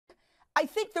I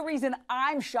think the reason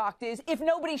I'm shocked is if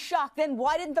nobody's shocked, then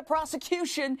why didn't the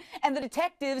prosecution and the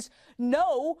detectives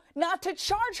know not to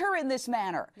charge her in this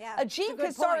manner? Yeah, Jean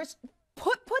Casares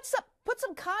put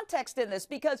some context in this,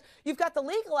 because you've got the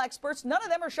legal experts. None of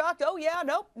them are shocked. Oh, yeah,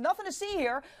 nope, nothing to see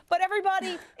here. But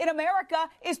everybody in America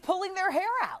is pulling their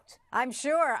hair out. I'm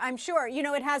sure. You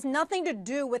know, it has nothing to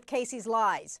do with Casey's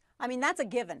lies. I mean, that's a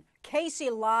given. Casey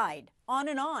lied. On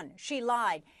and on. She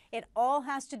lied. It all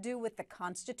has to do with the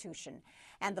Constitution.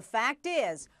 And the fact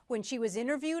is, when she was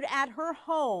interviewed at her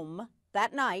home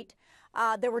that night,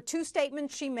 there were two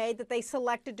statements she made that they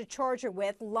selected to charge her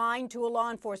with, lying to a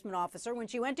law enforcement officer. When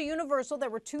she went to Universal, there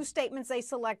were two statements they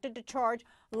selected to charge,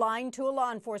 lying to a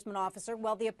law enforcement officer.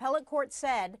 Well, the appellate court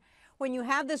said, when you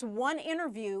have this one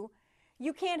interview,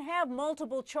 you can't have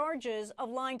multiple charges of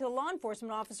lying to a law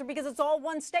enforcement officer because it's all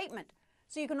one statement.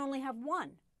 So you can only have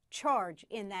one charge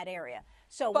in that area.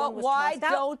 So but why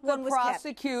don't the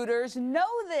prosecutors know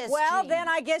this? Well, Jean? then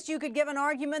I guess you could give an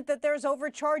argument that there's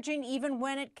overcharging even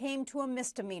when it came to a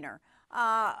misdemeanor.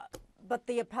 But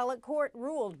the appellate court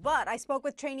ruled. But I spoke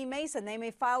with Cheney Mason. They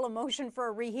may file a motion for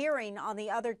a rehearing on the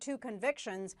other two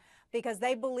convictions because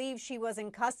they believe she was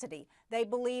in custody. They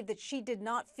believe that she did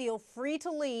not feel free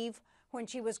to leave when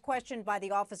she was questioned by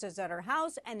the officers at her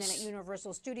house and then at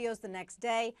Universal Studios the next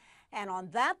day. And on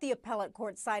that, the appellate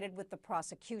court sided with the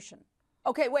prosecution.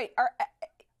 Okay, wait.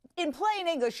 In plain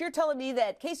English, you're telling me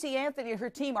that Casey Anthony and her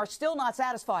team are still not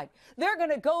satisfied. They're going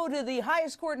to go to the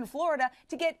highest court in Florida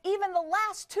to get even the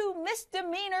last two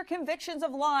misdemeanor convictions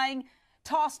of lying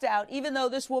tossed out, even though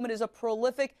this woman is a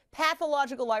prolific,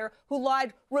 pathological liar who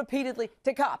lied repeatedly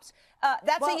to cops.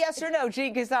 That's a yes or no,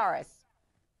 Jean Casares.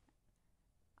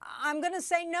 I'm going to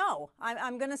say no.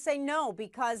 I'm going to say no,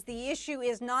 because the issue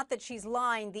is not that she's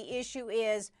lying. The issue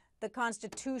is the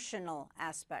constitutional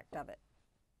aspect of it.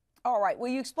 All right.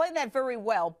 Well, you explained that very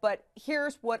well, but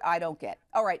here's what I don't get.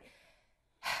 All right.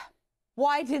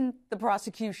 Why didn't the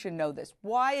prosecution know this?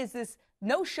 Why is this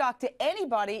no shock to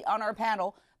anybody on our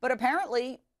panel? But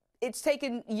apparently it's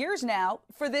taken years now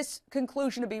for this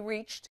conclusion to be reached.